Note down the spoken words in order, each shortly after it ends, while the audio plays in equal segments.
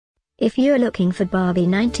If you're looking for Barbie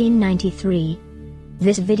 1993,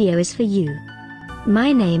 this video is for you.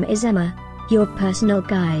 My name is Emma, your personal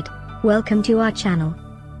guide. Welcome to our channel.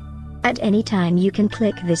 At any time you can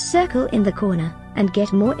click this circle in the corner, and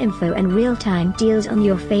get more info and real-time deals on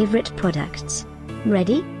your favorite products.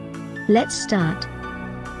 Ready? Let's start.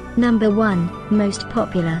 Number 1, Most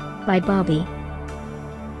Popular, by Barbie.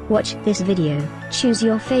 Watch this video, choose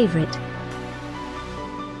your favorite.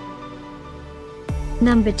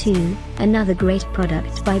 Number 2, another great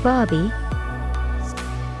product by Barbie.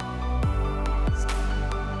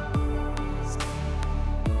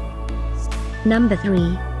 Number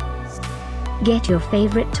 3. Get your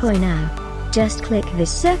favorite toy now. Just click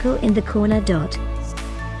this circle in the corner dot.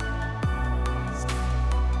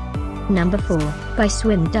 Number 4, by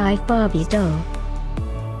Swim Dive Barbie doll.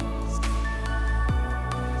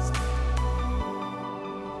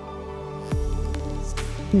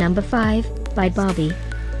 Number 5, by Barbie.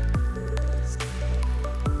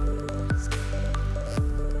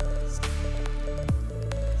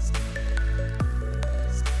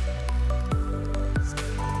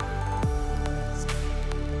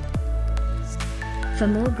 For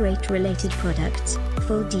more great related products,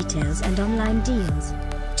 full details and online deals,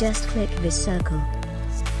 just click this circle.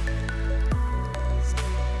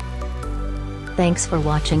 Thanks for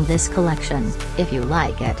watching this collection. If you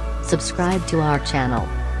like it, subscribe to our channel.